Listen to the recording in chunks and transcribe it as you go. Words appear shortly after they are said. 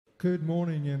Good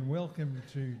morning and welcome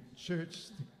to church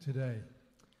today.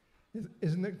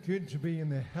 Isn't it good to be in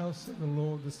the house of the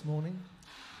Lord this morning?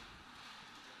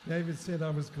 David said,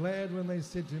 I was glad when they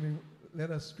said to me,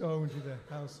 let us go into the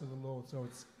house of the Lord. So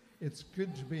it's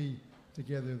good to be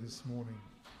together this morning.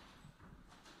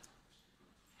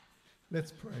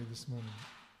 Let's pray this morning.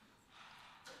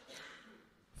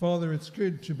 Father, it's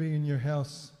good to be in your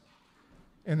house,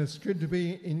 and it's good to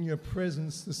be in your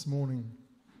presence this morning.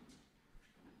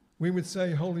 We would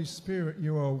say, Holy Spirit,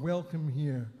 you are welcome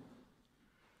here.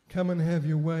 Come and have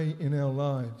your way in our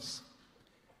lives.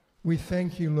 We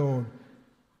thank you, Lord,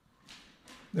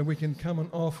 that we can come and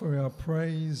offer our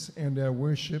praise and our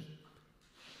worship,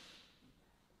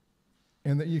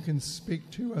 and that you can speak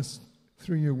to us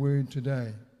through your word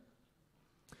today.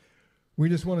 We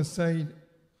just want to say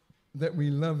that we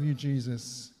love you,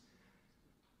 Jesus,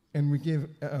 and we give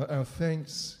our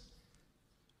thanks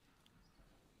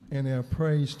and our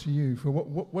praise to you for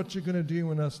what you're going to do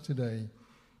in us today,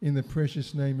 in the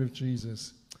precious name of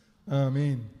Jesus.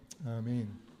 Amen.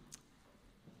 Amen.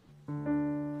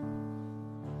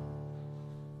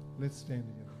 Let's stand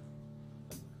together.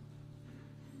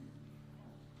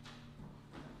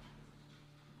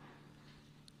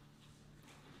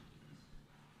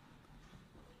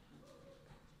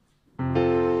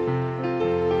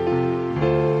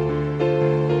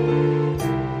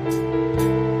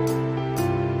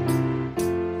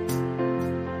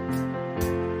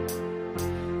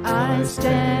 I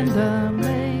stand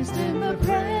amazed in the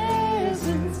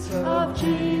presence of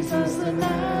Jesus the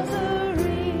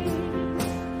Nazarene,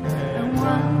 and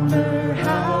wonder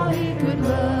how he could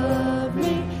love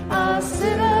me, a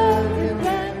sinner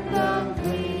and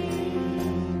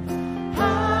unclean.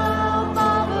 How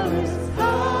marvelous,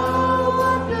 how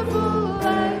wonderful,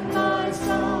 and my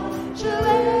song shall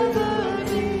ever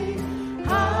be.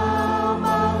 How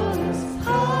marvelous,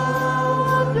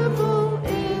 how wonderful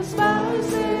is my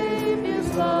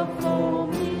Savior's love for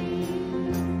me.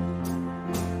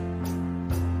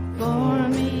 For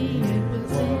me it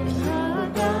was in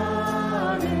the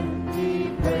garden, he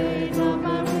prayed not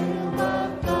my will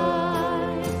but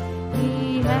thine.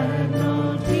 He had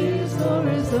no tears for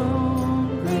his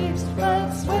own griefs,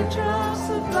 but sweat drops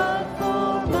of blood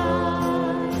for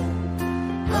mine.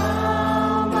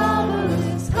 How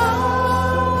marvelous,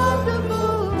 how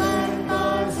wonderful, and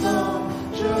my song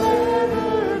shall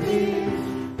ever be.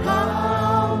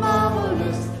 How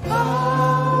marvelous,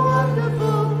 how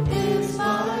wonderful is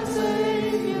my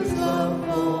Savior's love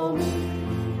for me.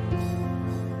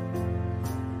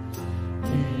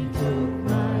 He took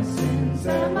my sins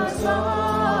and my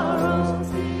sorrows,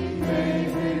 he made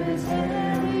with his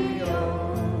very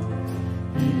own.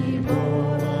 He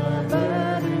bore the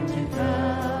burden to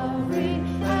Calvary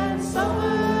and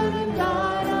suffered and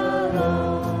died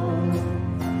alone.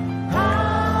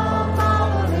 How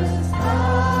marvelous,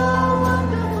 how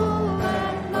wonderful,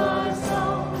 and my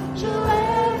song shall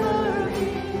ever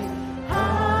be.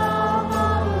 How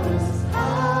marvelous,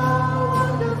 how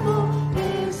wonderful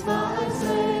is my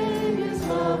Savior's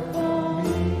love for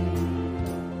me.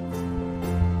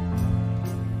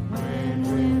 When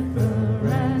with the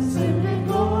ransomed in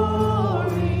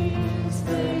glory, his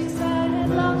face at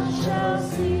last shall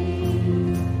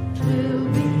see, 'twill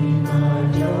be my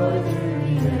joy through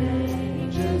the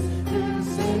ages to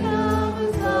sing of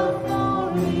his love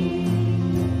for me.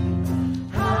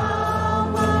 How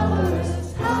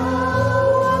marvelous, how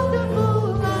wonderful,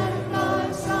 and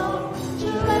my song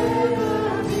shall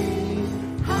ever be.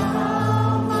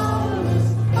 How marvelous,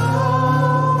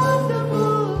 how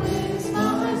wonderful is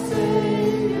my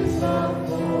Savior's love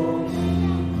for me.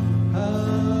 How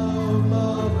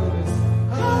marvelous,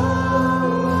 How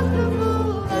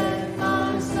wonderful, and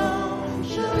my song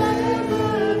shall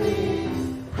ever be.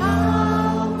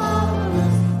 How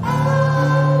marvelous, how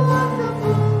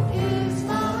wonderful is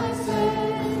my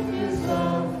Savior's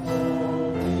love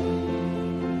for me.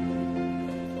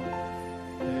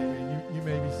 Amen. You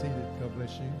may be seated. God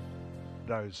bless you.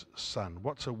 Widow's son.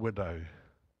 What's a widow?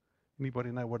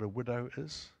 Anybody know what a widow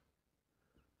is?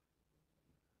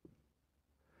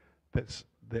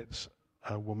 That's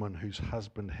a woman whose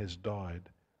husband has died,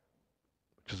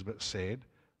 which is a bit sad.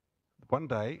 One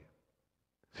day,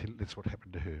 see, that's what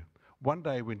happened to her. One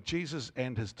day when Jesus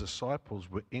and his disciples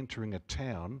were entering a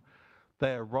town,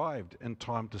 they arrived in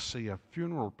time to see a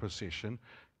funeral procession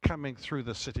coming through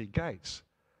the city gates.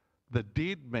 The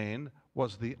dead man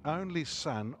was the only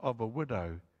son of a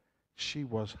widow. She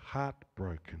was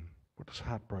heartbroken. What does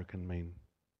heartbroken mean?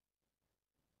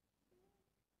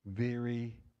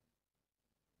 Very,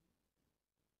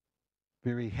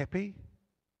 very happy?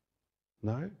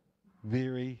 No?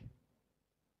 Very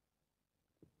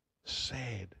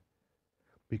sad,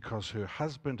 because her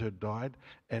husband had died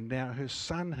and now her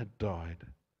son had died.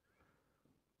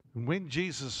 And when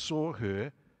Jesus saw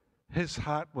her, his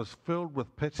heart was filled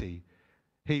with pity.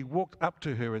 He walked up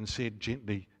to her and said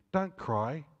gently, "Don't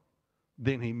cry."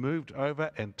 Then he moved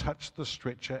over and touched the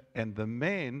stretcher, and the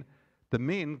men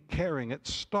carrying it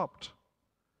stopped.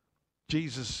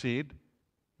 Jesus said,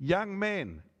 "Young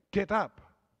man, get up."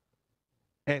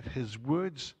 At his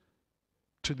words,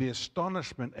 to the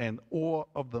astonishment and awe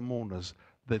of the mourners,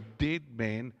 the dead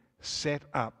man sat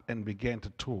up and began to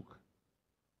talk.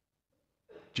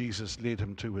 Jesus led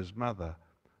him to his mother,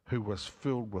 who was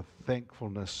filled with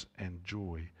thankfulness and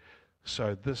joy.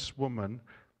 So this woman,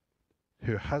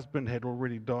 her husband had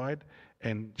already died,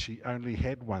 and she only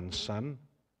had one son,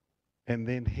 and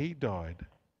then he died.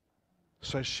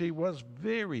 So she was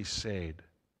very sad.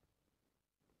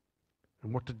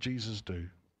 And what did Jesus do?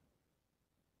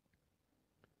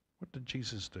 What did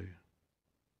Jesus do?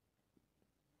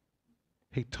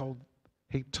 He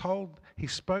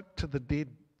spoke to the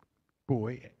dead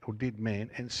boy or dead man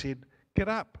and said, "Get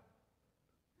up."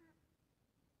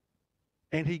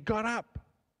 And he got up.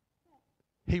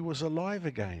 He was alive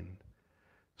again.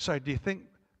 So do you think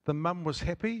the mum was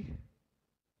happy?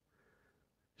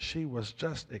 She was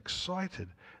just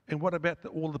excited. And what about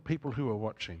all the people who were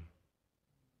watching?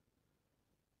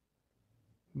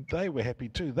 They were happy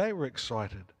too. They were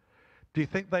excited. Do you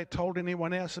think they told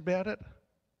anyone else about it?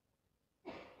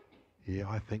 Yeah,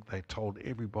 I think they told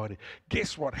everybody.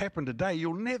 Guess what happened today?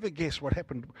 You'll never guess what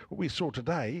happened, what we saw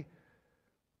today.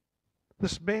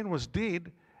 This man was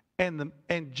dead, and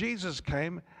Jesus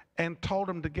came and told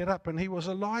him to get up, and he was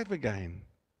alive again.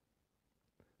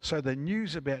 So the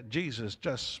news about Jesus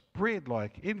just spread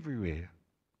like everywhere.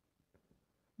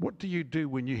 What do you do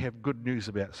when you have good news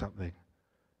about something?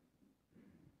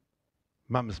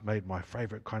 Mum's made my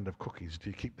favourite kind of cookies. Do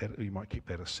you keep that? You might keep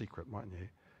that a secret, mightn't you?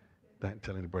 Don't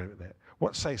tell anybody about that.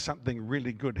 What, say something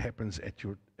really good happens at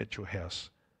your house?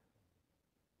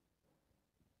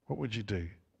 What would you do?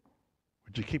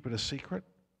 Would you keep it a secret?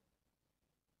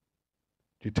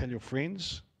 Do you tell your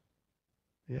friends?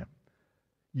 Yeah.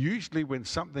 Usually when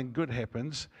something good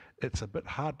happens, it's a bit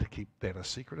hard to keep that a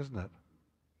secret, isn't it?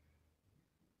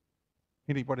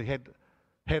 Anybody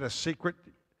had a secret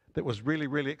that was really,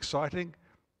 really exciting?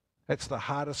 That's the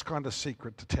hardest kind of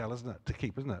secret to tell, isn't it? To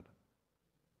keep, isn't it?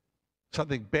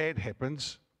 Something bad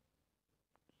happens,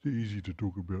 it's easy to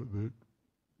talk about that.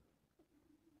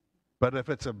 But if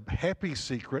it's a happy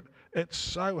secret, it's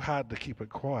so hard to keep it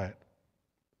quiet.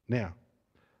 Now,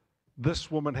 this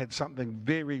woman had something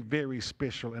very, very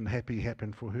special and happy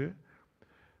happen for her.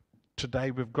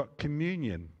 Today we've got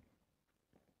communion.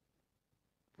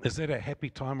 Is that a happy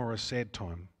time or a sad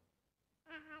time?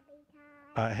 A happy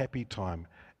time. A happy time.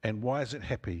 And why is it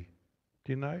happy?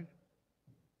 Do you know?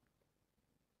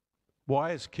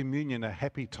 Why is communion a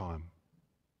happy time?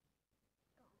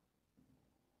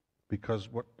 Because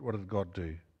what did God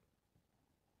do?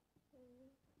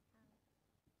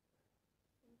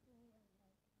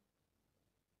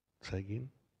 Say again.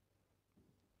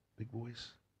 Big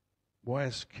voice. Why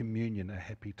is communion a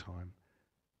happy time?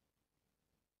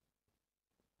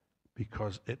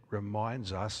 Because it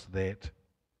reminds us that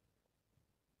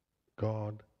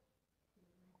God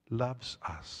loves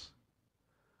us.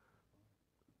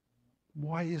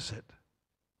 Why is it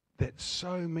that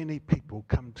so many people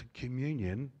come to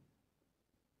communion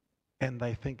and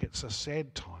they think it's a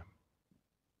sad time?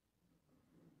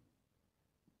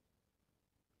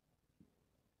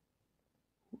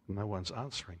 No one's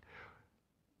answering.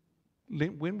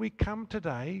 When we come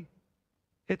today,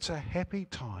 it's a happy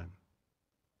time.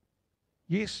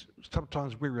 Yes,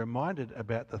 sometimes we're reminded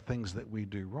about the things that we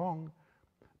do wrong,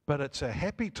 but it's a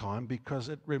happy time because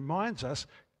it reminds us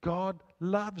God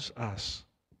loves us.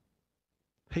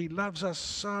 He loves us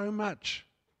so much.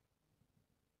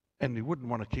 And we wouldn't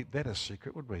want to keep that a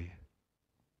secret, would we?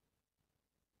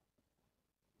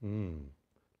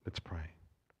 Let's pray.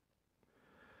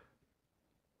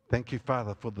 Thank you,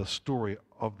 Father, for the story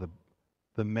of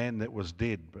the man that was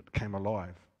dead but came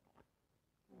alive.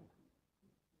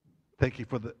 Thank you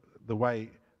for the way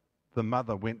the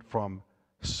mother went from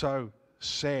so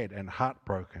sad and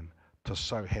heartbroken to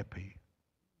so happy.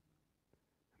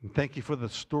 And thank you for the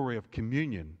story of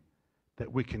communion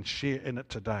that we can share in it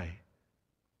today.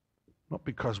 Not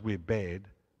because we're bad,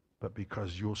 but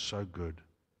because you're so good.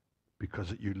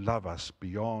 Because you love us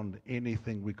beyond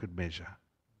anything we could measure.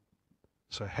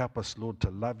 So help us, Lord,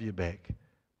 to love you back.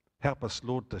 Help us,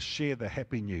 Lord, to share the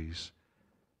happy news.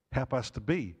 Help us to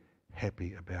be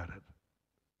happy about it.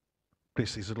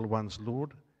 Bless these little ones,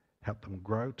 Lord. Help them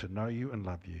grow to know you and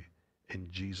love you. In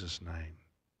Jesus' name,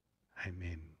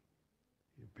 Amen.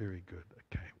 Very good.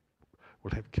 Okay.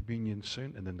 We'll have communion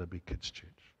soon, and then there'll be kids'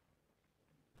 church.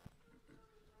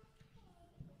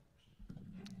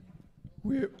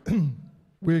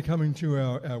 We're coming to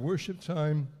our worship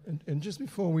time, and just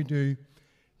before we do,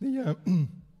 the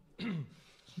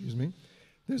excuse me,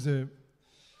 there's a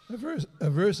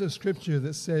verse of scripture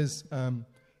that says,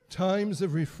 "Times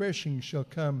of refreshing shall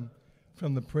come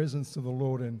from the presence of the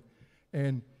Lord,"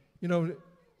 and you know,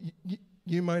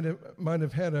 you might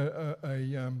have had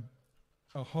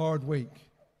a hard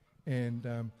week,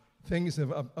 and things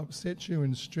have upset you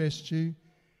and stressed you,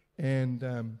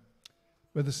 and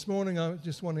but this morning I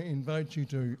just want to invite you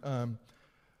to,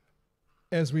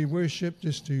 as we worship,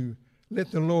 just to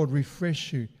let the Lord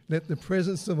refresh you. Let the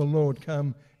presence of the Lord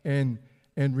come and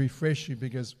refresh you,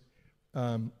 because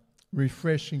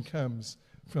refreshing comes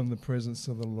from the presence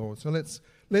of the Lord. So let's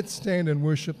stand and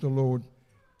worship the Lord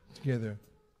together.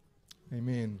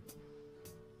 Amen.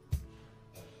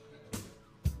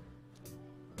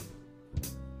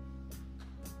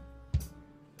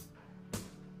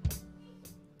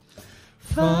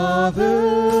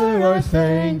 Father, I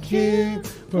thank you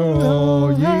for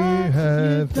all you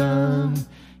have done.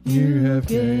 You have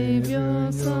gave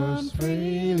your Son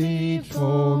freely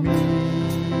for me.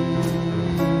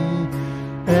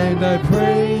 And I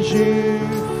praise you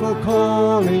for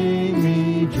calling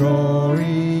me,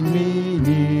 drawing me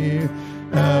near.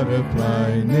 Out of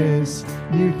blindness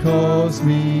you caused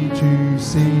me to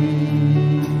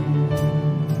see.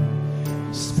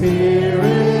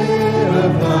 Spirit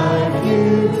of life,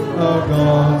 you are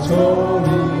God's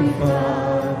holy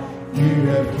fire. You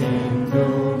have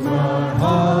kindled my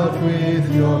heart with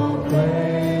your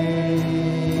praise.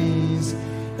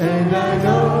 And I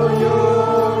know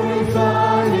you're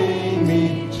refining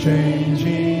me,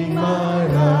 changing my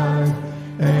life.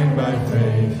 And by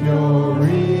faith you're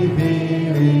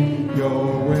revealing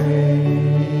your ways.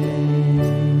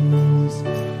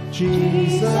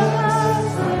 Jesus,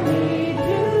 I need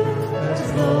you as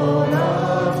Lord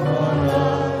of my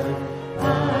life. I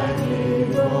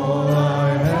give all I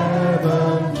have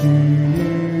unto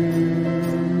you.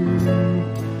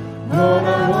 Lord,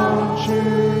 I want you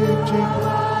to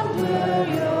under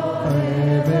your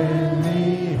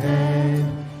heavenly hand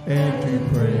and to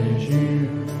praise you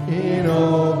in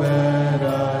all that I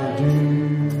do.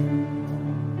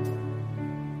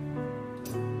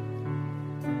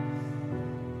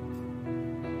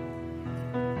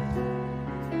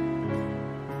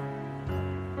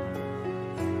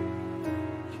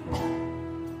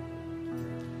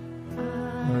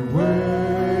 I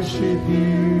worship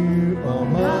you,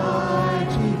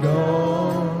 Almighty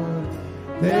God.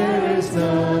 There is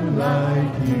none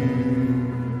like you.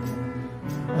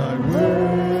 I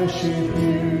worship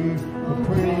you, O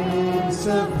Prince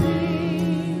of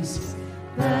Peace.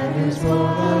 That is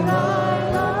what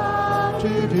I love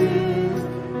to do.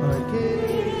 I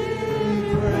give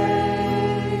you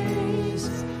praise,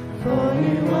 for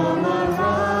you are my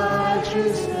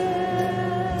righteousness.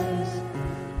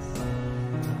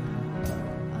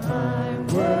 I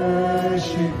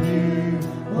worship you,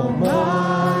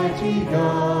 Almighty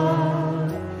God.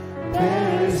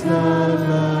 There is none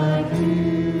like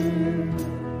you.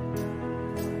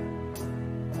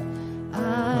 I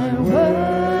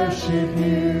worship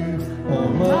you,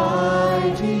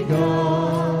 Almighty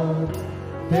God.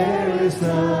 There is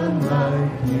none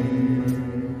like you.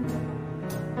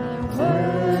 I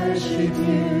worship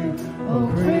you, O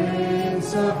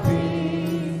Prince of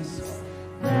Peace.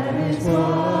 That is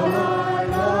what I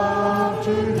love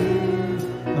to do.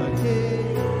 I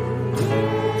give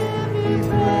you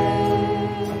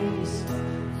praise,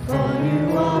 for you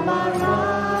are my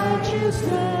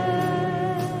righteousness.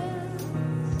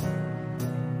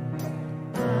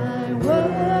 I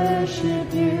worship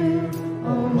you,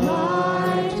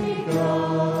 Almighty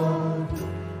God.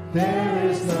 There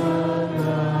is none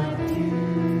like you.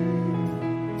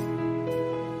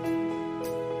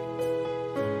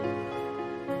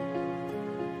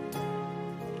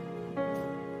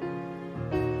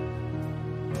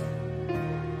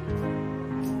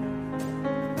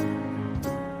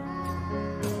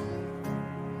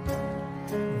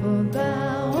 For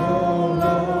thou, O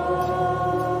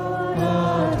Lord,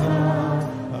 art high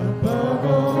above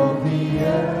all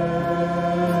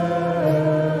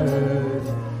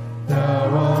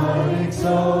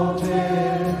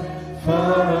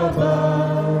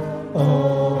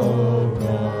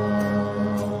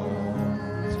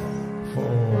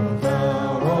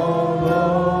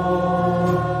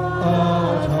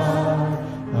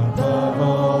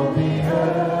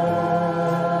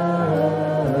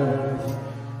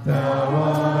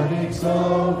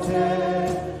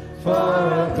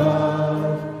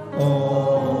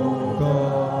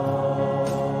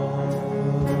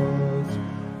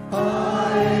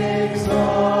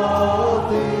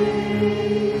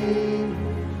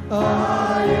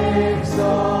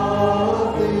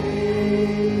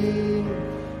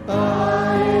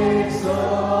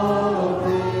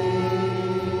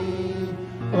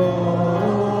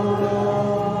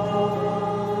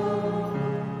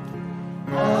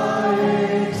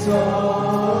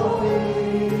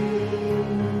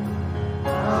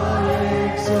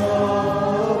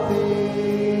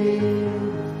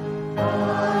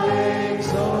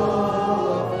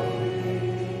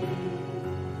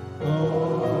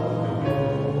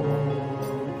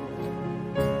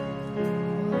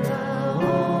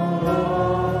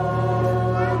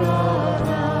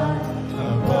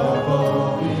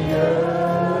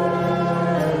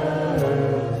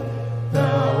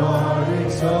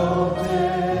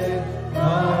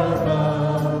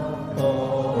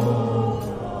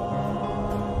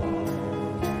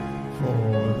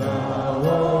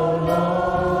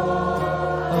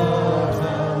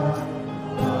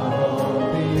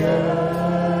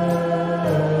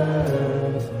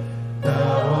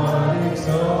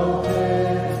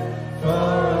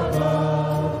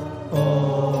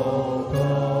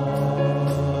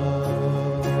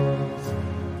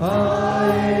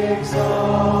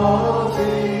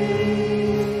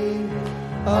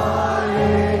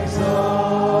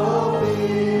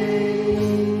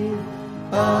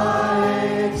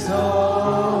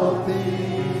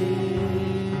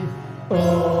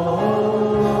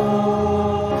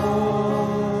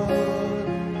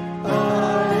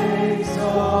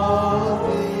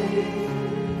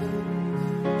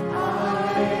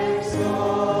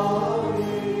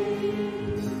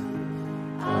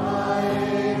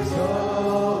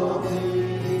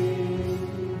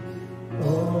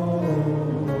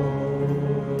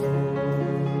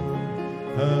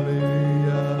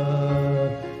Hallelujah.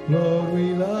 Lord,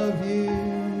 we love you.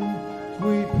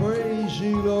 We praise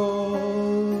you,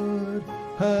 Lord.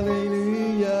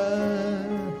 Hallelujah.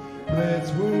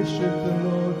 Let's worship the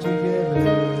Lord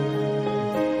together.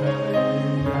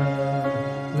 Hallelujah.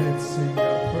 Let's sing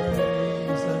our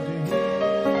praise unto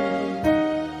him.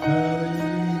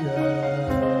 Hallelujah.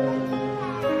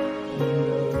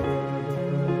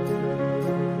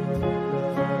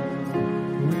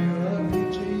 We love you,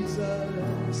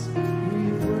 Jesus. We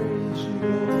praise you,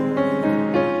 Lord.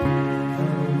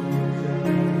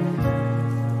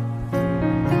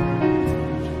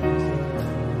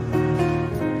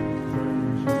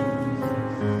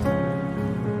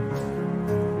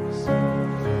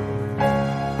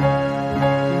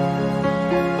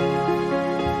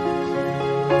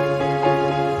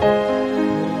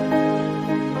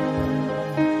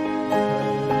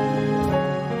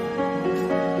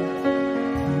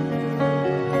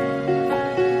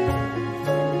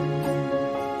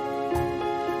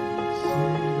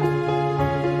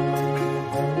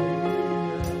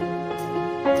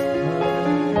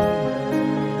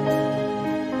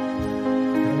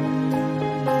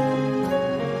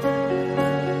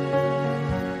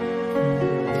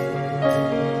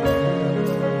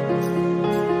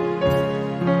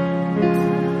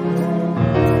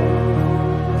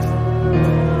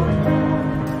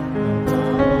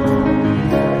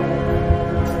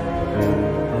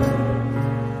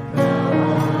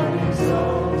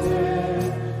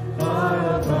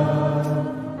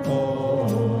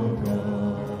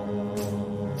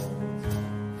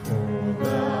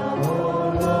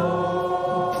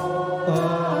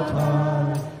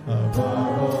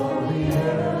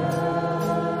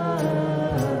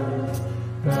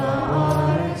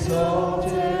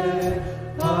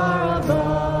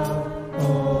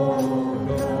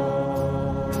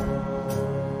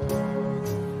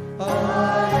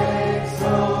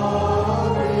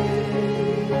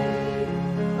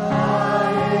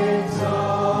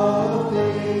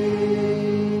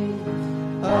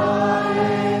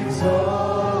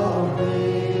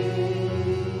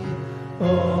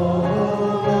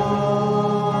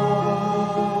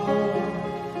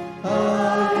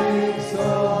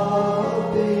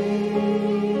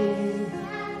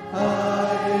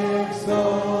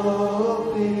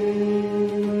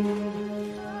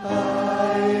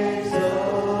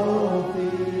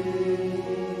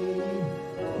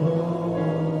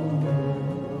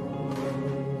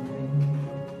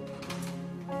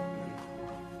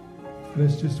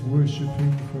 Let's just worship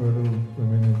him for a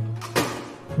minute.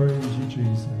 Praise you,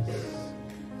 Jesus.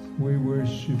 We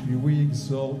worship you. We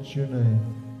exalt your name.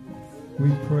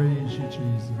 We praise you,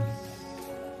 Jesus.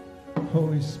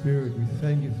 Holy Spirit, we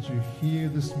thank you that you're here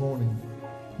this morning.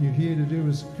 You're here to do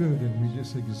us good, and we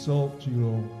just exalt you,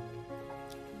 Lord.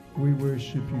 We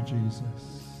worship you,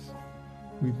 Jesus.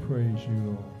 We praise you,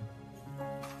 Lord.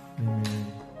 Amen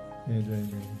and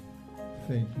amen.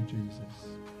 Thank you, Jesus.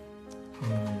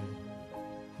 Amen.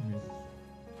 Amen.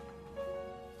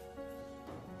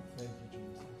 Thank you,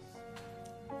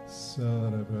 Jesus.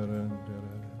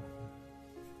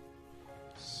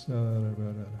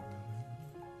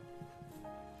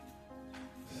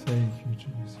 Thank you,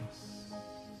 Jesus.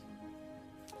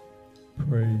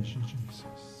 Praise you,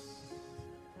 Jesus.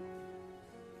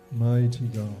 Mighty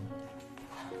God.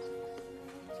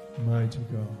 Mighty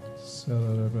God.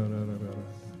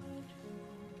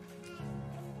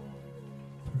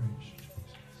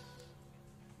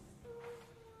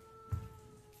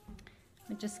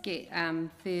 I just get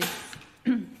verse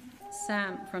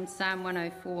from Psalm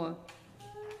 104,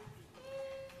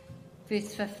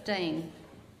 verse 15,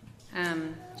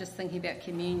 just thinking about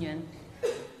communion.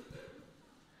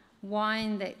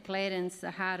 Wine that gladdens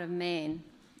the heart of man,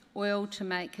 oil to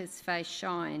make his face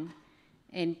shine,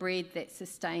 and bread that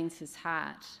sustains his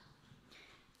heart.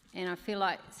 And I feel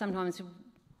like sometimes,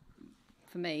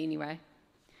 for me anyway,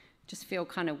 just feel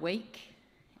kind of weak,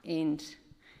 and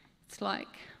it's like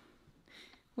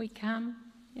we come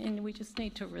and we just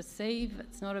need to receive.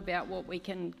 It's not about what we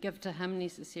can give to him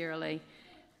necessarily,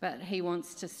 but he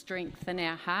wants to strengthen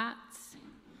our hearts,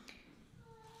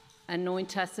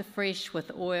 anoint us afresh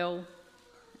with oil.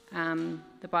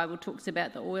 The Bible talks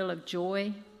about the oil of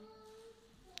joy,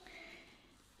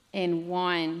 and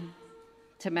wine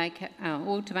to make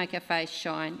oil to make our face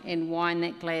shine, and wine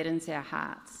that gladdens our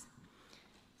hearts.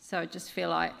 So I just feel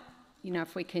like,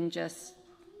 if we can just,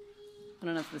 I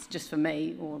don't know if it's just for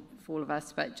me or for all of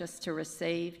us, but just to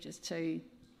receive, just to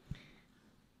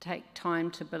take time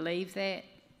to believe that,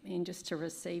 and just to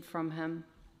receive from him,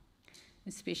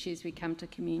 especially as we come to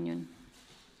communion.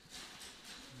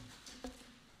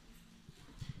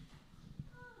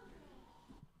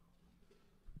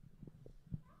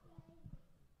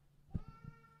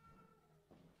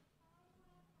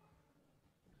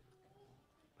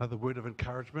 Another word of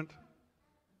encouragement.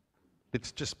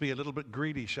 Let's just be a little bit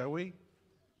greedy, shall we?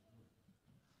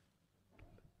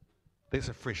 There's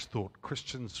a fresh thought.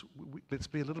 Christians, let's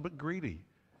be a little bit greedy.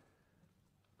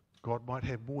 God might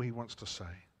have more he wants to say.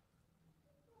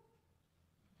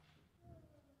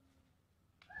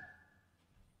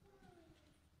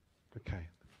 Okay.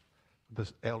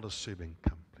 This elder Subing,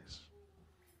 come please.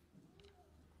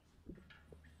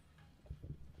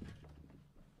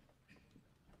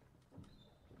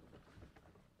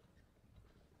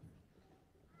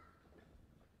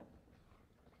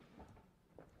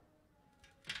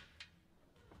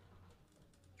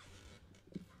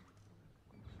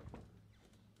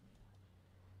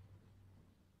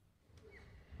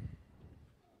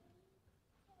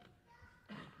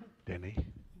 Danny.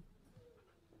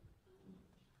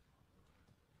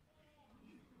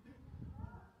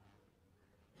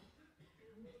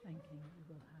 Thinking we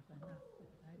will have enough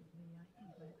without me. I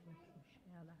can go out with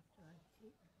Michelle after I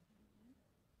take her.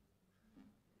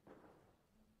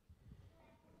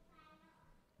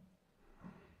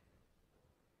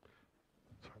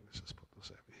 Sorry, let's just put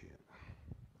this over here.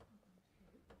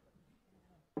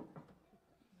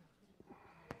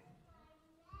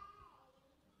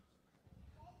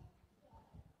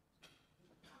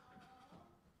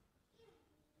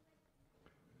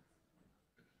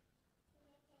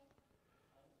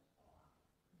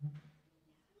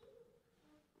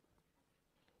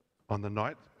 On the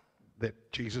night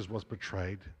that Jesus was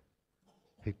betrayed,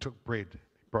 he took bread, he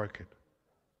broke it.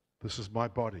 This is my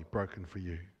body broken for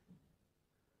you.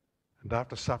 And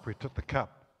after supper, he took the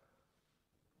cup.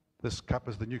 This cup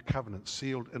is the new covenant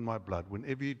sealed in my blood.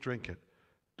 Whenever you drink it,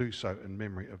 do so in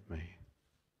memory of me.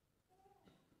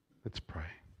 Let's pray.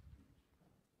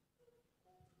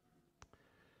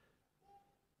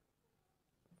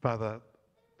 Father,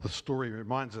 the story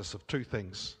reminds us of two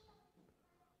things.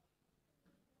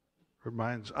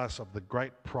 Reminds us of the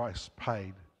great price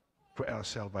paid for our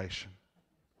salvation.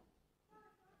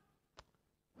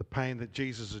 The pain that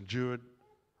Jesus endured,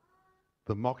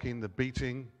 the mocking, the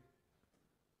beating,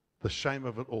 the shame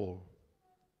of it all.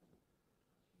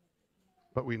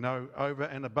 But we know over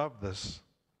and above this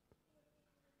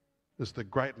is the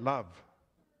great love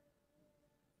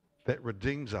that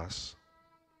redeems us.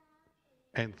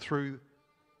 And through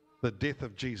the death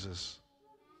of Jesus,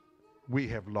 we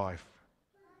have life.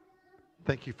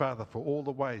 Thank you, Father, for all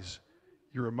the ways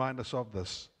you remind us of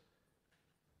this.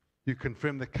 You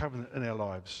confirm the covenant in our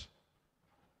lives.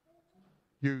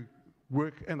 You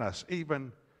work in us,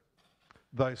 even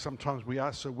though sometimes we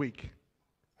are so weak.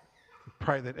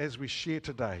 Pray that as we share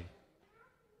today,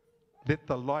 let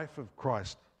the life of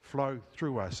Christ flow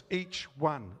through us. Each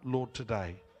one, Lord,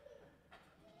 today.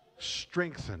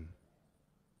 Strengthen,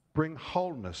 bring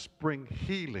wholeness, bring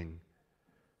healing,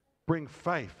 bring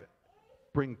faith,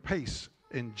 bring peace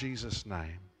in Jesus'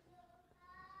 name.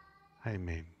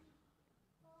 Amen.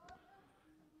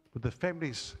 Would the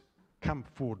families come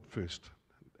forward first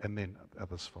and then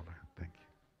others follow? Thank you.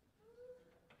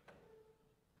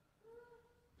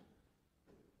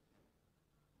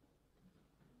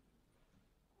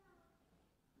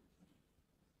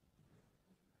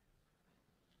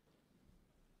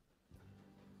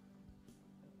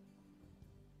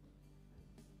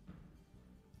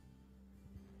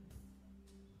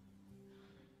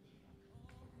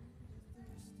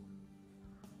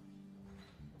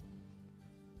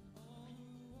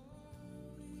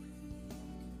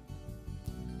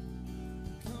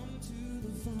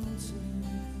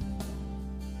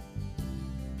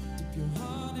 Dip your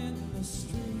heart in the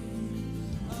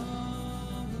stream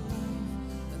of life,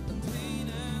 let the pain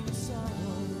and the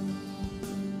sorrow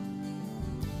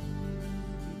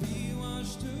be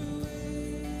washed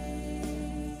away.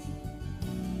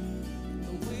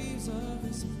 The waves of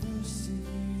His mercy,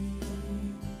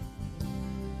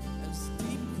 as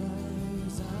deep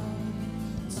cries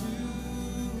out to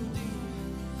deep,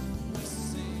 we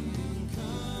sing,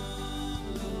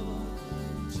 come, Lord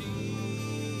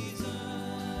Jesus,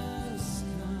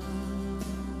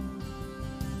 come.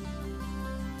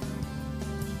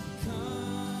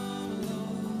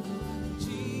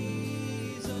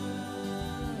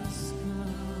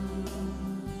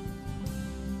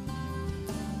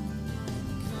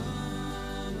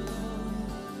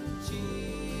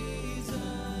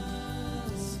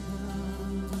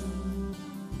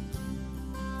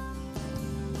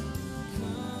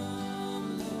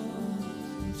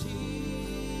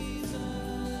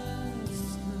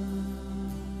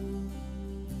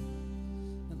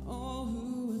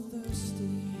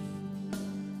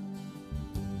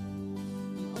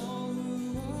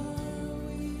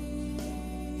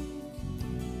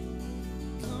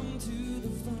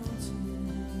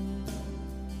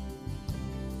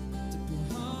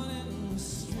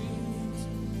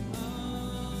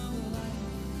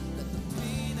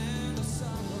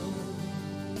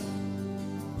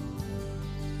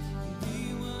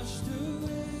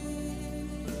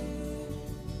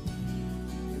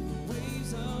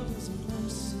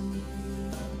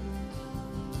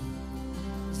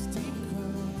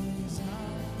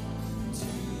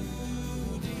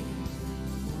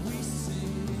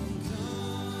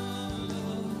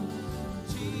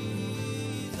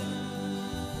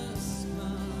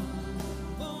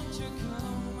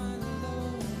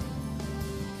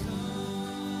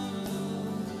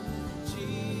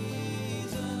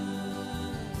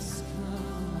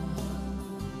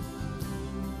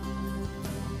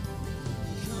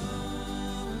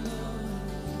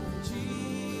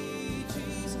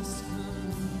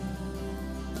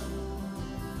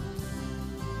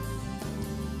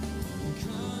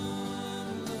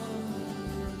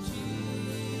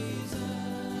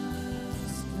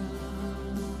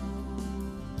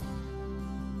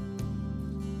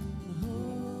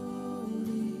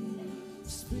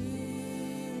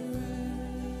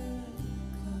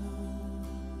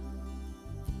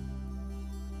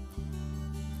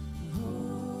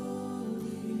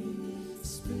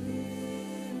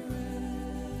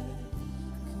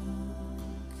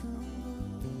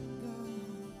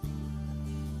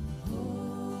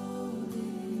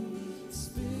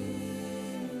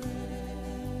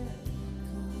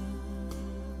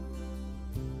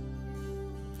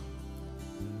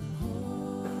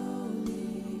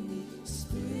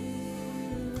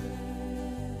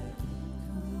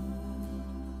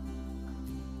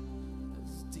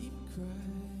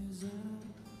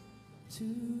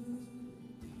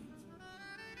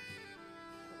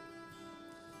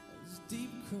 deep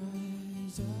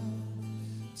cries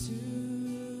out to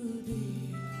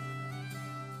thee,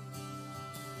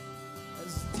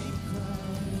 as deep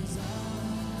cries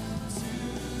out to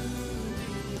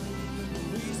thee,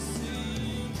 we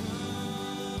sing,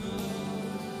 come,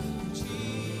 Lord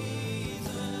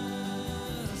Jesus,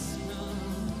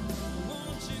 come.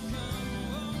 Won't you come,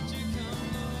 Lord, Jesus,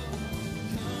 come.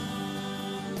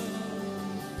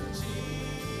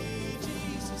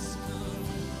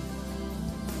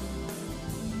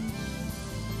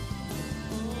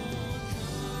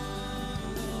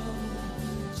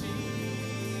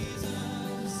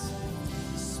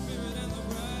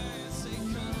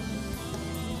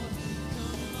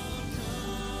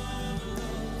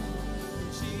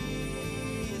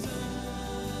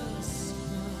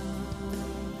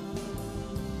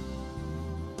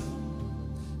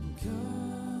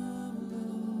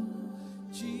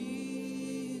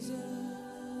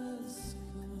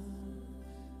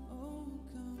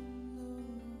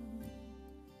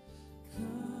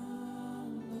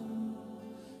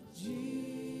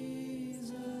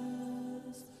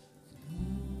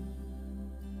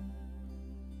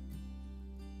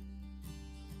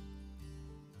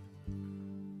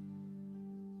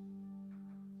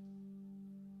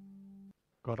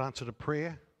 God answered a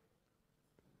prayer,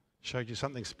 showed you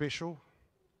something special.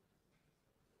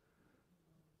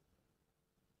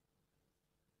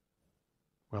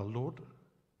 Well, Lord,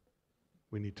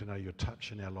 we need to know your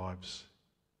touch in our lives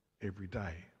every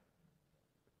day.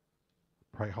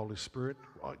 Pray, Holy Spirit,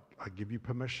 I give you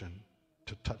permission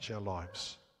to touch our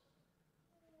lives.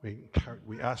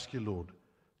 We ask you, Lord,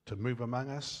 to move among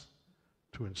us,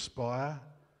 to inspire,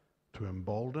 to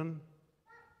embolden.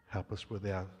 Help us with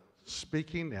our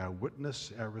speaking, our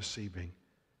witness, our receiving.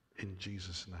 In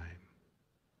Jesus' name,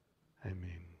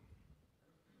 amen.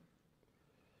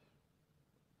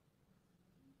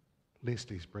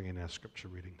 Leslie's bringing our scripture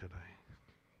reading today.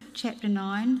 Chapter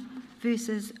 9,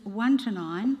 verses 1 to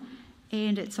 9,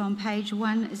 and it's on page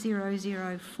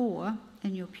 1004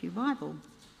 in your Pew Bible.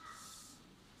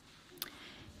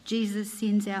 Jesus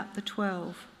sends out the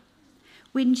 12.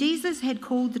 When Jesus had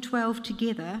called the 12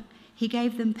 together, he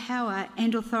gave them power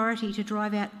and authority to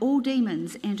drive out all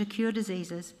demons and to cure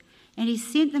diseases, and he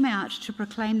sent them out to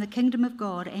proclaim the kingdom of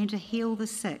God and to heal the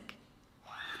sick.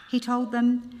 He told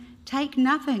them, "Take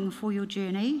nothing for your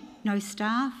journey, no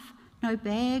staff, no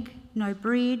bag, no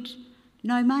bread,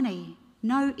 no money,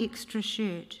 no extra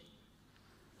shirt.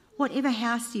 Whatever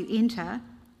house you enter,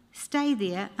 stay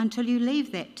there until you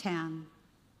leave that town.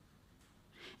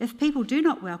 If people do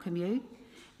not welcome you,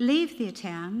 leave their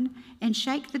town and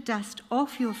shake the dust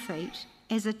off your feet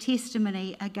as a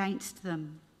testimony against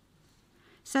them."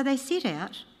 So they set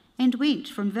out and went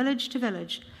from village to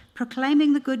village,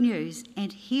 proclaiming the good news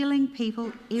and healing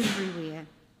people everywhere.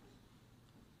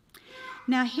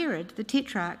 Now Herod the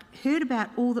Tetrarch heard about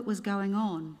all that was going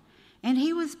on, and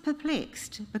he was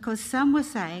perplexed, because some were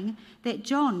saying that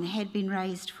John had been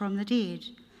raised from the dead,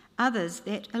 others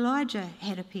that Elijah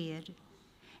had appeared,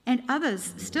 and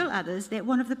still others that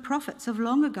one of the prophets of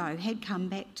long ago had come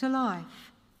back to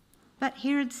life. But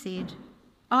Herod said,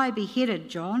 "I beheaded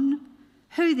John.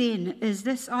 Who then is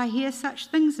this I hear such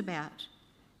things about?"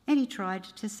 And he tried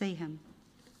to see him.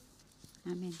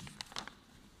 Amen.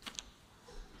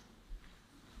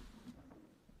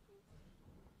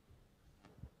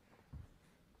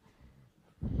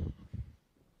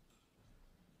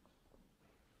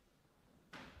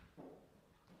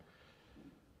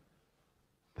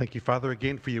 Thank you, Father,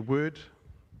 again for your word.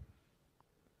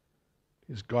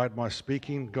 Please guide my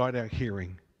speaking, guide our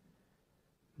hearing.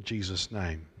 In Jesus'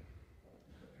 name.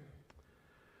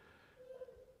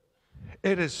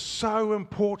 It is so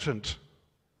important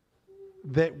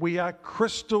that we are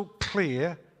crystal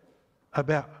clear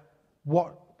about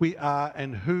what we are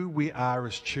and who we are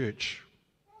as church.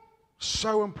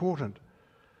 So important.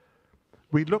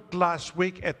 We looked last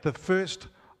week at the first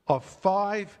of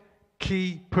 5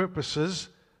 key purposes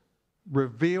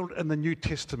revealed in the New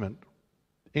Testament.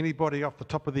 Anybody off the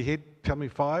top of their head tell me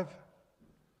 5?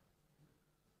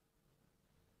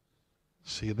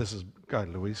 See, this is... Go,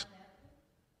 Louise.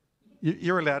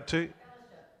 You're allowed to.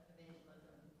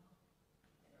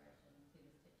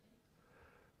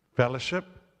 Fellowship,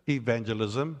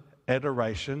 evangelism,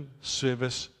 adoration,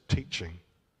 service, teaching.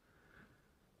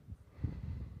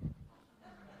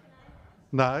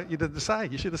 No, you didn't say.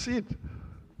 You should have said.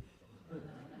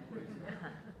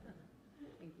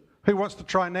 Who wants to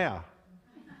try now?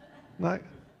 No?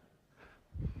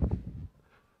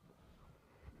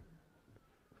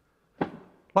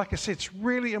 Like I said, it's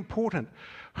really important.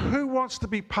 Who wants to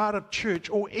be part of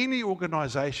church or any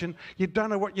organisation? You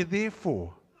don't know what you're there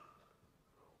for.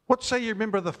 What say you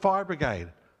remember the fire brigade?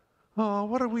 Oh,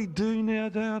 what do we do now,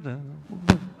 Dad?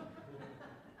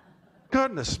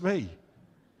 Goodness me.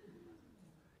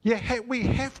 Yeah, we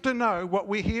have to know what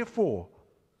we're here for.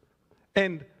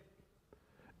 And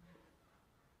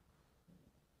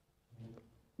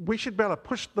we should be able to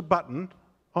push the button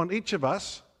on each of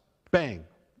us, bang,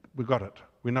 we got it.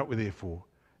 We know what we're there for.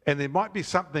 And there might be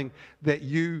something that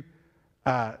you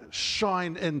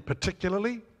shine in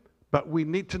particularly, but we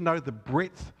need to know the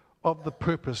breadth of the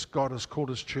purpose God has called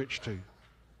His church to.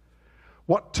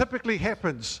 What typically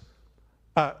happens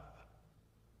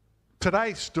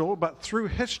today still, but through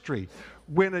history,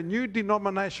 when a new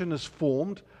denomination is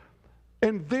formed,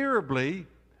 invariably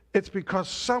it's because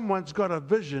someone's got a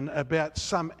vision about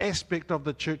some aspect of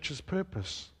the church's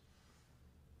purpose.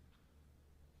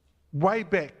 Way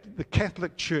back, the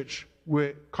Catholic Church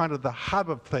were kind of the hub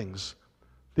of things.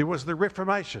 There was the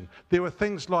Reformation. There were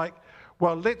things like,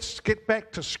 well, let's get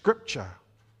back to Scripture.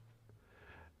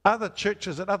 Other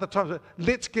churches at other times,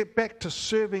 let's get back to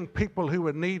serving people who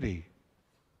are needy.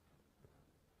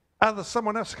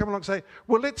 Someone else come along and say,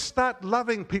 well, let's start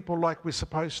loving people like we're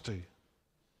supposed to.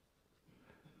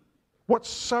 What's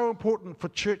so important for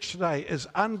church today is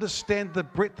understand the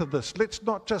breadth of this. Let's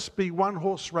not just be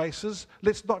one-horse races.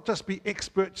 Let's not just be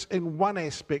experts in one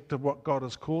aspect of what God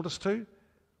has called us to.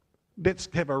 Let's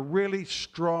have a really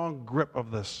strong grip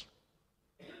of this.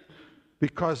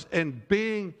 Because in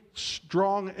being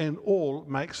strong in all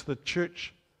makes the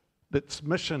church, its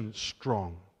mission,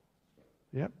 strong.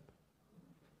 Yep.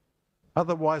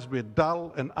 Otherwise, we're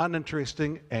dull and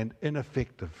uninteresting and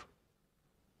ineffective.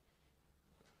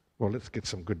 Well, let's get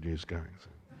some good news going.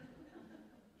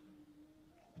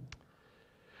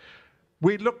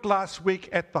 We looked last week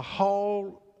at the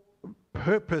whole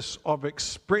purpose of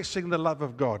expressing the love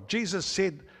of God. Jesus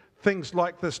said things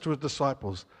like this to His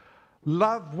disciples: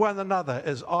 love one another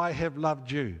as I have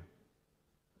loved you.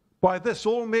 By this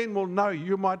all men will know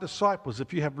you're my disciples,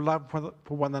 if you have love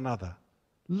for one another.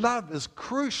 Love is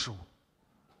crucial.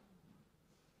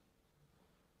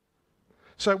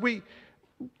 So we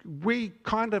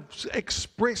kind of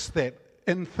express that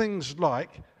in things like,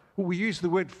 we use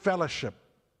the word fellowship.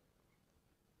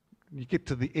 You get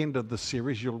to the end of the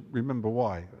series, you'll remember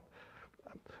why.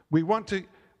 We want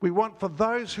for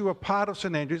those who are part of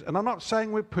St. Andrews, and I'm not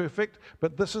saying we're perfect,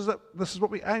 but this is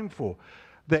what we aim for,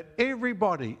 that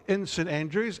everybody in St.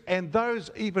 Andrews, and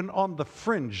those even on the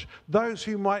fringe, those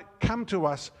who might come to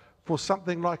us for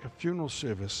something like a funeral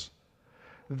service,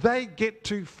 they get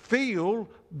to feel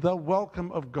the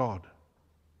welcome of God.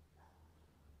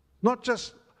 Not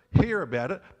just hear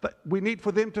about it, but we need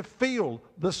for them to feel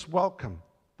this welcome,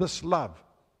 this love.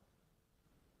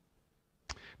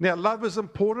 Now, love is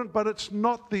important, but it's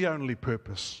not the only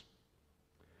purpose.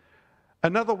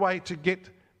 Another way to get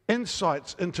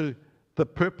insights into the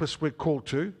purpose we're called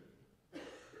to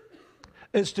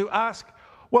is to ask,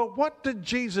 well, what did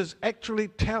Jesus actually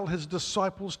tell His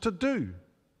disciples to do?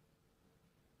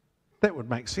 That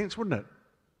would make sense, wouldn't it?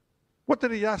 What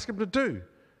did He ask them to do?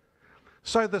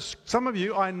 So some of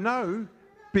you, I know,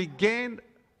 began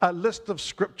a list of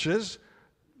scriptures.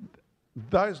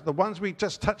 The ones we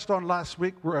just touched on last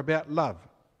week were about love.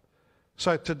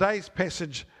 So today's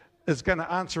passage is going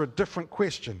to answer a different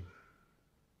question.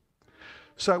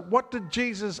 So what did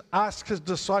Jesus ask His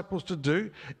disciples to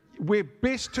do? We're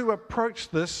best to approach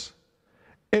this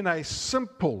in a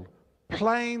simple,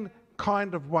 plain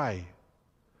kind of way.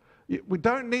 We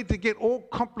don't need to get all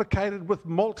complicated with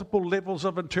multiple levels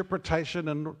of interpretation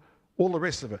and all the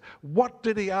rest of it. What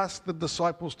did He ask the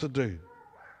disciples to do?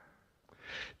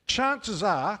 Chances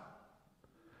are,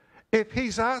 if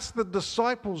He's asked the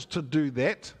disciples to do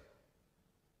that,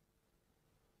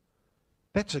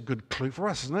 that's a good clue for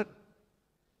us, isn't it?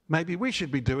 Maybe we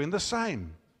should be doing the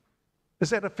same. Is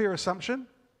that a fair assumption?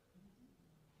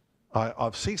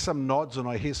 I see some nods and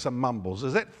I hear some mumbles.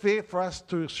 Is that fair for us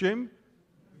to assume?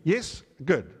 Yes?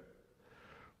 Good.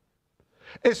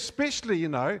 Especially,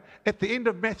 at the end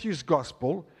of Matthew's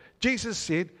Gospel, Jesus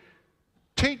said,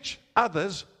 teach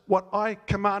others what I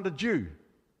commanded you.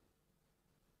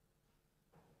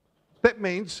 That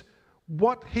means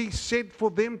what He said for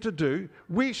them to do,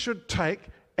 we should take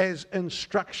as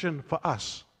instruction for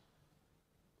us.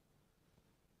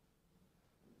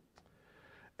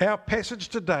 Our passage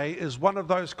today is one of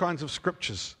those kinds of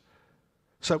scriptures.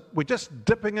 So we're just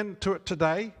dipping into it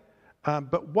today,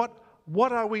 but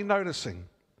what are we noticing?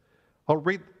 I'll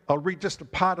read just a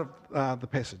part of the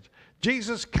passage.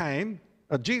 Jesus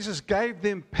gave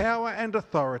them power and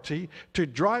authority to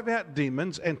drive out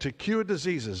demons and to cure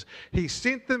diseases. He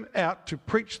sent them out to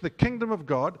preach the kingdom of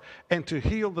God and to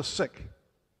heal the sick.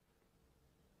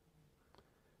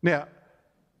 Now,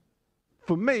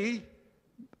 for me,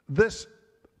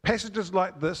 passages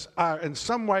like this are in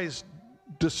some ways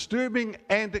disturbing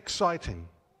and exciting.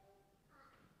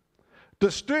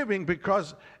 Disturbing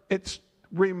because it's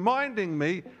reminding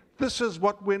me this is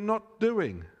what we're not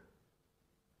doing.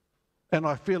 And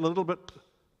I feel a little bit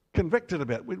convicted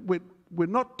about it. We're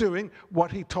not doing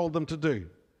what he told them to do.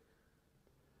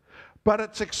 But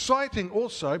it's exciting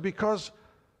also because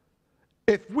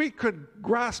if we could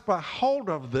grasp a hold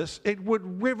of this, it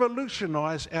would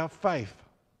revolutionize our faith.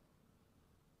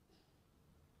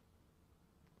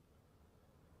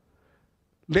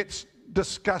 Let's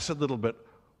discuss a little bit.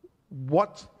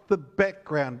 What's the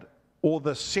background or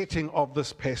the setting of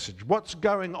this passage? What's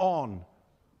going on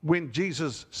when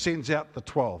Jesus sends out the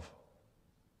 12?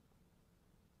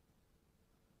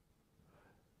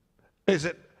 Is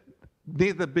it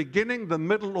near the beginning, the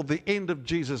middle, or the end of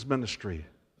Jesus' ministry?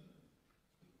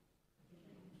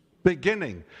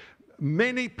 Beginning.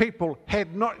 Many people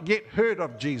had not yet heard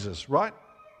of Jesus, right?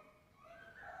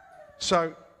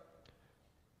 So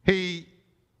he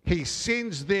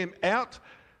sends them out.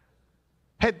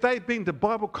 Had they been to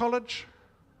Bible college?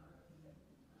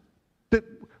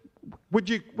 Would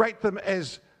you rate them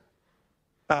as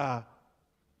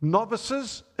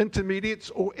novices,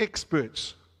 intermediates, or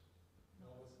experts?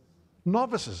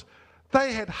 Novices.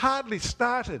 They had hardly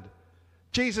started.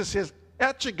 Jesus says,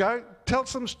 out you go, tell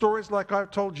some stories like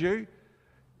I've told you,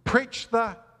 preach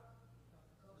the...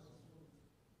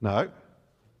 No,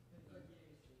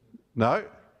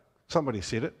 somebody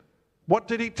said it. What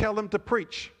did he tell them to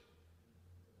preach?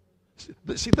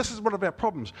 See, this is one of our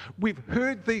problems. We've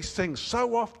heard these things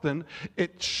so often,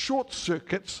 it short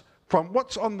circuits from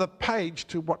what's on the page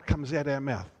to what comes out our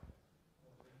mouth.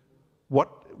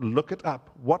 Look it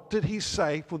up. What did he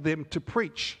say for them to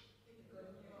preach?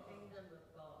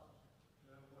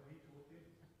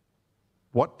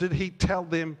 What did he tell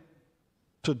them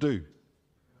to do?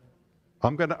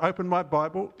 I'm going to open my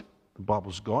Bible. The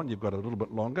Bible's gone. You've got a little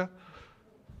bit longer.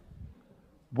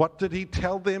 What did he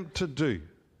tell them to do?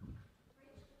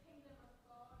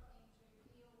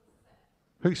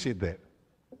 Who said that?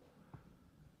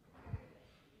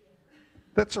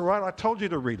 That's all right. I told you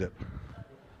to read it.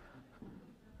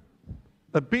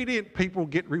 Obedient people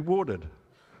get rewarded.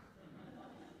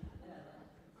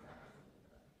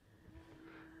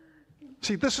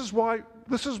 See, this is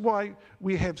why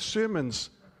we have sermons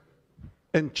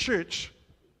in church,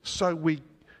 so we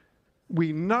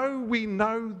know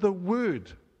the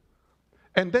word.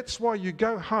 And that's why you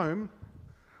go home,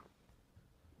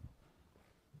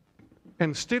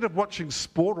 instead of watching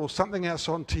sport or something else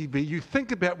on TV, you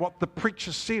think about what the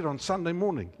preacher said on Sunday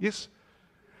morning. Yes?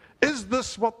 Is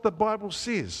this what the Bible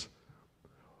says?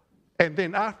 And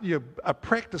then after you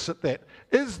practice at that,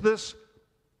 is this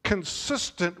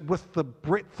consistent with the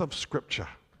breadth of Scripture?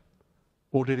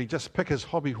 Or did he just pick his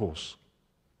hobby horse?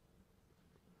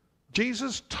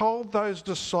 Jesus told those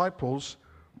disciples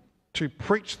to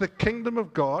preach the kingdom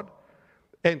of God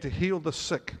and to heal the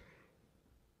sick.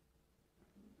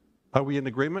 Are we in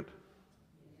agreement?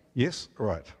 Yes?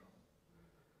 Right.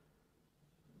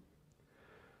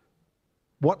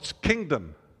 What's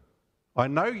kingdom? I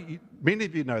know many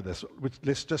of you know this.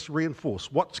 Let's just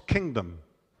reinforce. What's kingdom?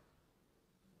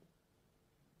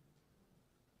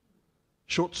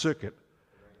 Short circuit.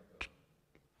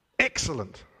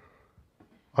 Excellent.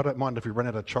 I don't mind if we run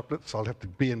out of chocolates. I'll have to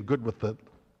be in good with the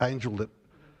angel that...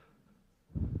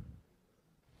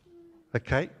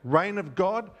 Okay. Reign of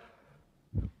God.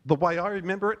 The way I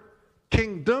remember it,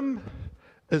 kingdom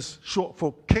is short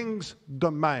for king's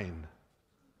domain.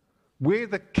 Where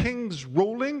the king's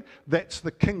ruling, that's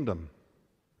the kingdom.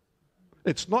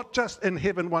 It's not just in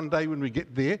heaven one day when we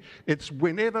get there. It's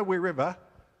whenever, wherever,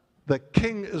 the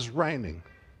king is reigning.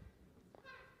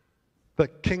 The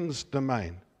king's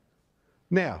domain.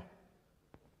 Now,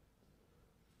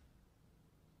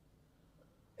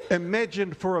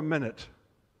 imagine for a minute,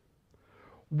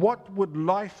 what would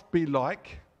life be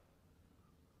like?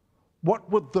 What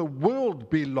would the world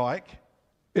be like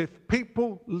if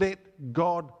people let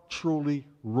God truly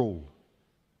rule?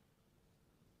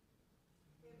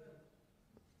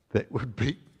 That would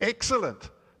be excellent.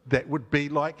 That would be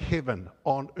like heaven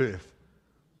on earth.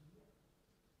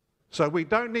 So we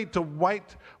don't need to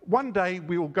wait. One day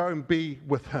we will go and be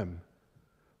with him.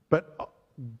 But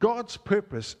God's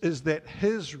purpose is that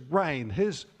his reign,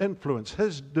 his influence,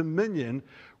 his dominion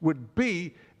would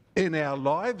be in our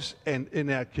lives and in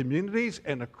our communities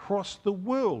and across the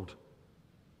world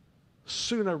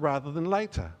sooner rather than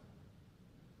later.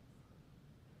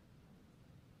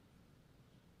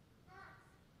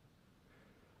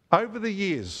 Over the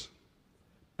years,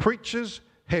 preachers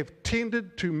have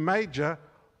tended to major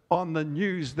on the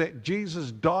news that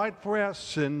Jesus died for our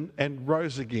sin and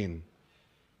rose again.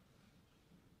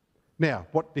 Now,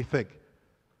 what do you think?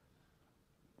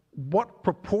 What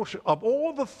proportion of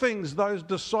all the things those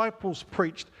disciples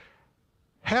preached,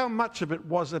 how much of it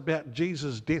was about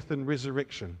Jesus' death and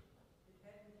resurrection?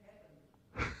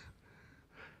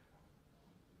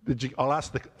 It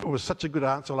was such a good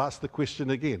answer, I'll ask the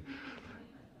question again.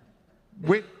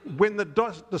 When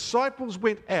the disciples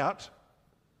went out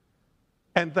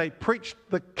and they preached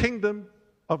the kingdom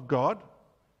of God,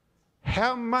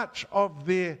 how much of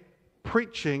their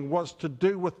preaching was to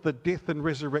do with the death and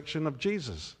resurrection of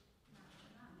Jesus?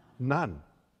 None.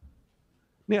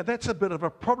 Now, that's a bit of a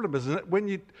problem, isn't it?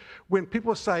 When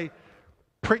people say,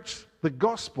 preach the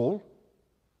gospel,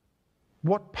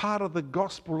 what part of the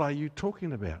gospel are you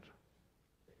talking about?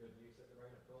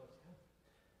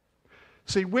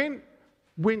 See, when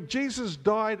Jesus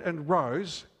died and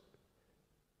rose,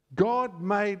 God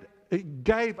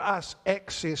gave us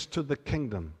access to the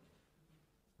kingdom.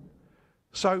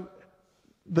 So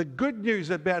the good news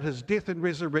about his death and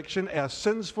resurrection, our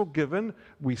sins forgiven,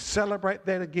 we celebrate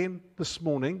that again this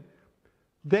morning.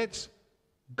 That's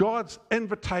God's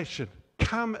invitation.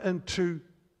 Come into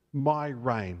my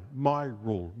reign, my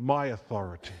rule, my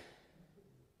authority.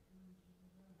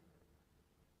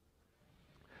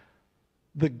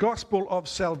 The gospel of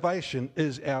salvation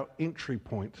is our entry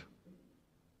point.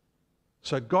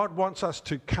 So God wants us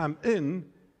to come in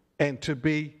and to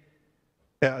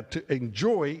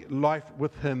enjoy life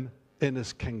with him in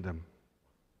his kingdom.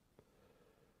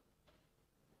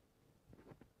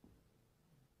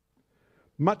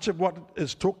 Much of what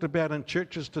is talked about in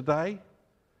churches today,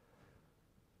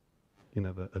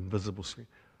 the invisible screen,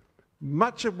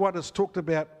 much of what is talked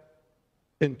about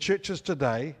in churches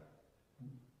today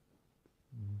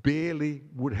barely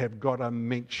would have got a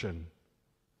mention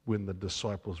when the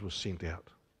disciples were sent out.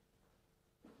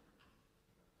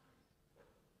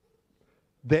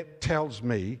 That tells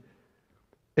me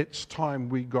it's time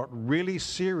we got really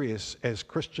serious as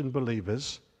Christian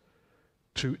believers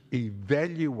to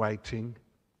evaluating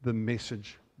the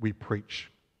message we preach.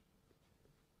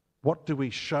 What do we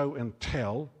show and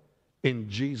tell in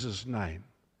Jesus' name?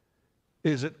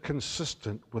 Is it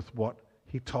consistent with what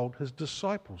he told his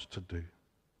disciples to do?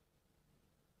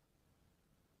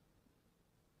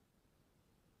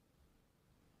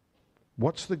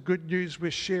 What's the good news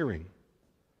we're sharing?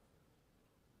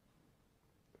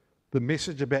 The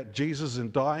message about Jesus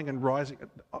and dying and rising,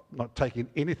 not taking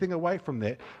anything away from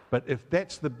that, but if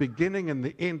that's the beginning and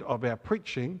the end of our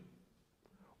preaching,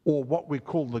 or what we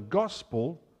call the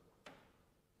gospel,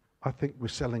 I think we're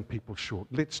selling people short.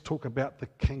 Let's talk about the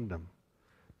kingdom.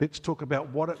 Let's talk about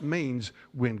what it means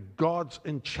when God's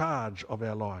in charge of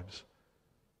our lives,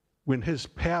 when his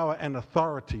power and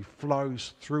authority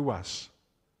flows through us.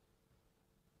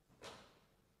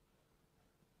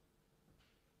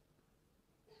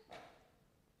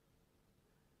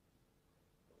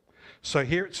 So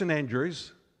here at St.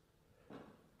 Andrews,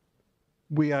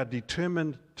 we are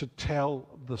determined to tell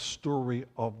the story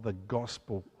of the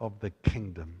gospel of the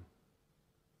kingdom.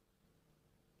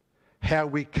 How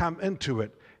we come into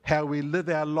it, how we live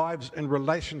our lives in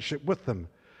relationship with them.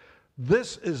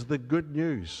 This is the good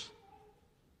news.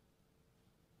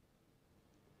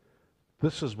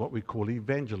 This is what we call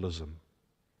evangelism.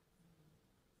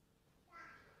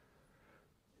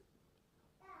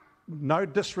 No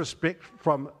disrespect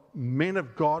from men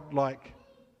of God like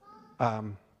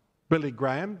Billy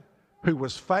Graham, who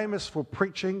was famous for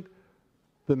preaching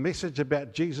the message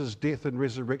about Jesus' death and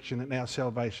resurrection and our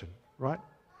salvation, right?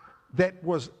 That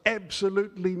was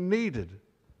absolutely needed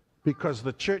because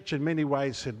the church in many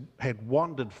ways had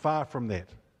wandered far from that.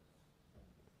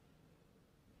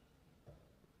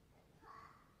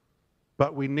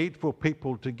 But we need for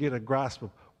people to get a grasp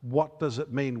of what does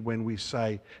it mean when we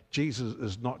say, Jesus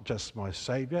is not just my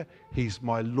Savior, he's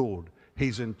my Lord.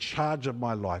 He's in charge of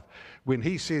my life. When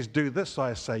he says, do this,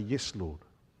 I say, yes, Lord.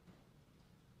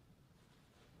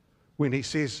 When he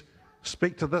says,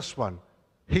 speak to this one,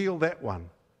 heal that one,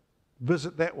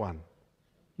 visit that one,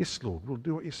 yes, Lord, we'll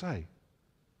do what you say.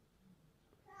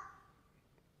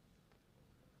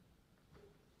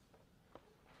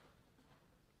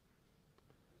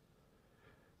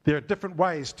 There are different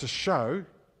ways to show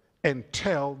and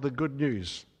tell the good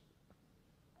news.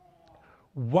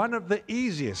 One of the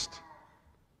easiest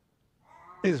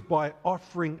is by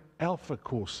offering alpha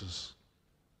courses.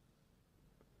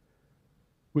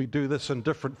 We do this in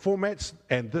different formats,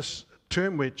 and this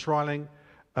term we're trialing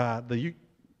the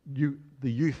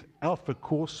Youth Alpha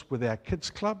course with our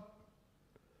kids club.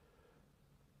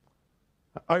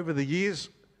 Over the years,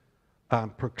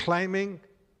 proclaiming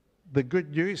the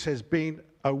good news has been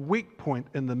a weak point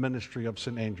in the ministry of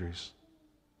St. Andrews.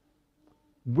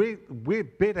 We're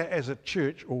better as a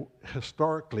church, or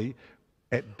historically,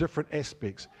 at different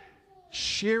aspects.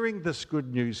 Sharing this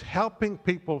good news, helping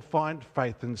people find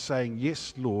faith and saying,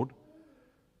 yes, Lord,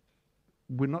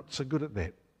 we're not so good at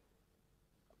that.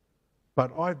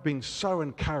 But I've been so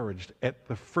encouraged at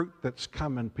the fruit that's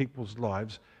come in people's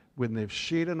lives when they've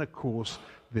shared in a course,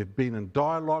 they've been in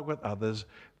dialogue with others,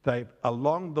 they've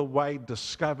along the way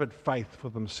discovered faith for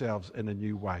themselves in a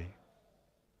new way.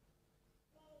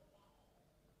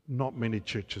 Not many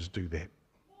churches do that.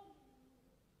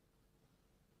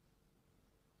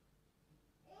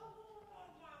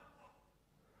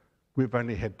 We've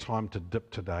only had time to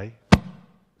dip today,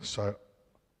 so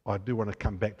I do want to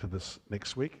come back to this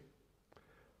next week.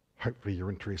 Hopefully you're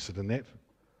interested in that.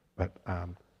 But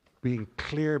being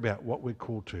clear about what we're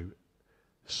called to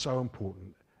is so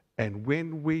important. And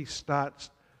when we start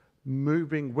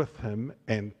moving with him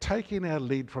and taking our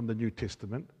lead from the New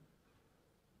Testament,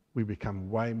 we become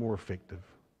way more effective.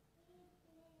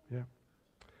 Yeah?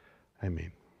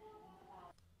 Amen.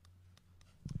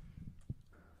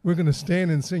 We're going to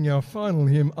stand and sing our final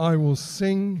hymn, I Will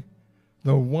Sing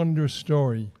the Wondrous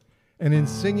Story. And in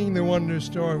singing the wondrous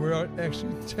story, we're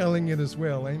actually telling it as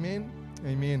well. Amen?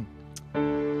 Amen.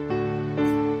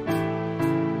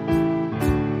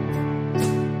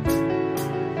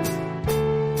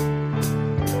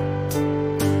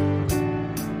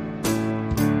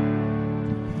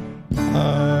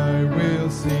 I will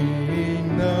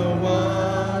sing the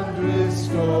wondrous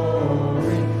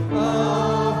story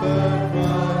of the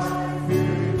Christ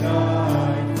who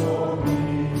died for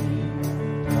me.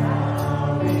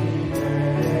 How he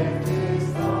left his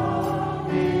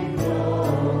loving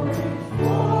glory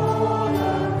for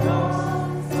the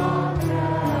cross on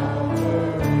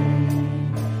Calvary.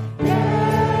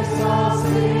 Yes, I'll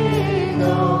sing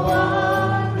the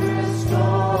wondrous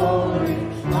story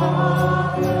of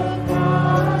the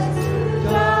Christ who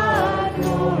died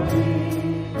for me.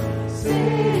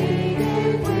 Sing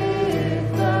it with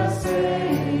the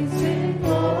saints in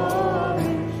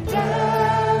glory,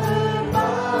 gathered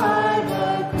by the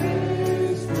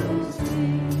crystal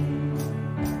stream.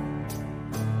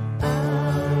 I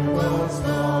was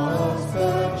lost,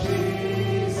 but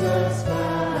Jesus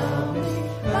found me,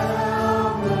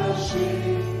 found the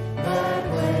sheep that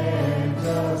went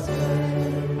astray.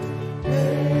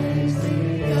 Raised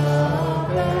me up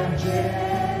and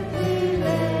gently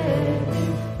led me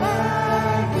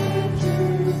back into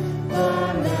the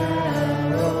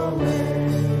narrow way.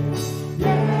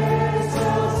 Yes,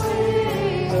 I'll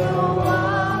sing the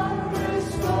wondrous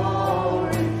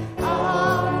story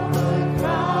of the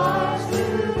Christ who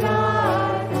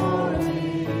died for me.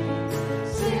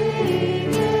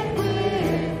 Sing it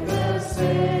with the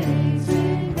saints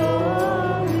in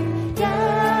glory,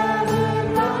 gathered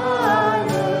by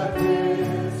the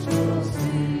crystal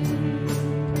stream.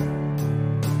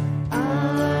 I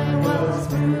was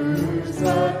bruised,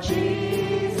 but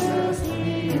Jesus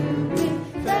healed me.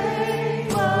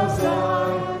 Faith was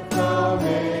gone from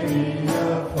many a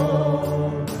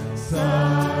foe.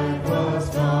 Sight was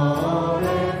gone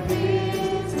and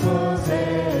fears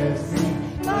possessed me,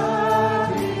 but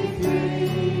he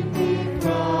freed me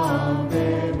from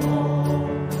them all.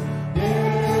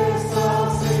 Yes, I'll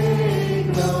sing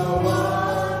the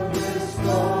wondrous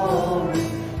story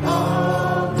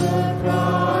of the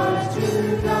Christ who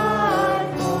died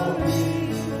for me.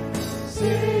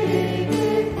 Sing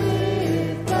it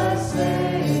with the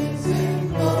saints in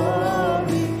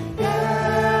glory,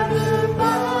 gathered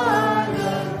by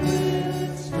the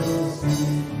crystal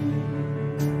stream.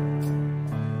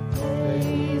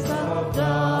 Days of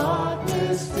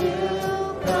darkness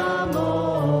still come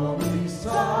o'er me,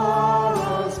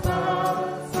 sorrow's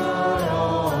paths I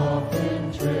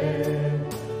often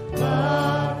tread,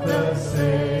 but the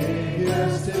Savior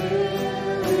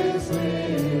still is with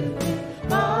me.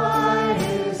 By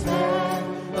his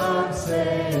hand I'm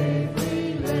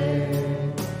safely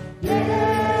led.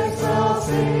 Yes, I'll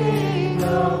sing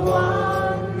the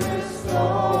wondrous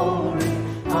story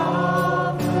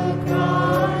of the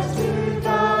Christ who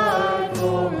died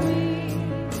for me.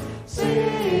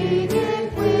 Sing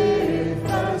it with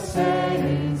the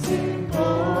saints in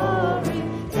glory,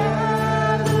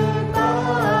 gathered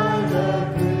by the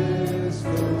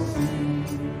crystal stream.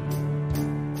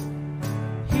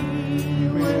 He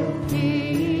will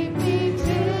keep me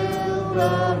till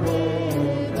the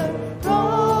river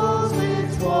rolls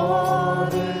its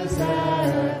waters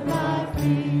at my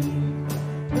feet.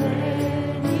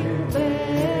 Then he'll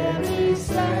bear me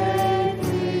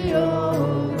safely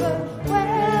over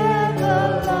where the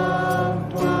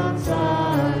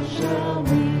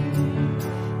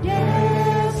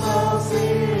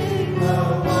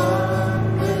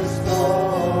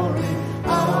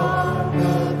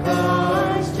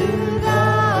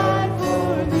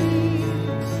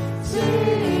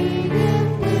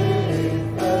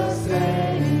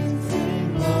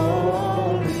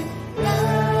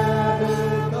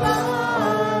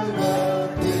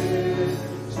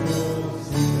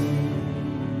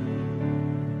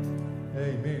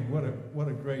Amen. What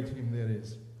a great hymn that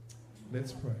is.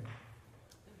 Let's pray.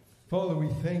 Father, we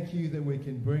thank you that we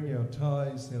can bring our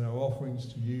tithes and our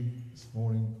offerings to you this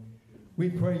morning. We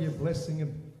pray your blessing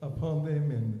upon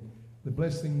them and the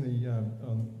blessing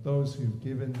on those who've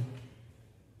given.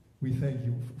 We thank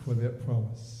you for that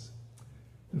promise.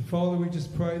 And Father, we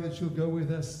just pray that you'll go with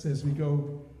us as we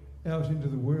go out into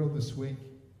the world this week.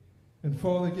 And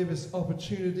Father, give us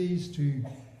opportunities to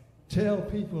tell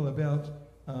people about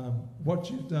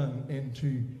what you've done and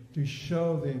to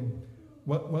show them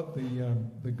what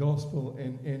the gospel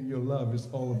and your love is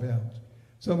all about.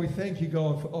 So we thank you,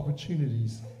 God, for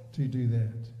opportunities to do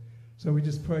that. So we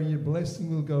just pray your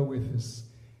blessing will go with us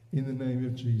in the name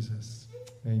of Jesus.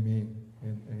 Amen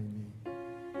and amen.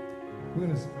 We're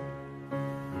going to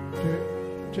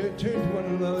turn to one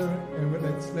another and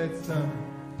let's say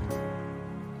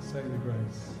the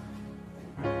grace.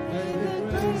 May the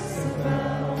grace of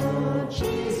our Lord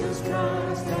Jesus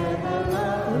Christ and the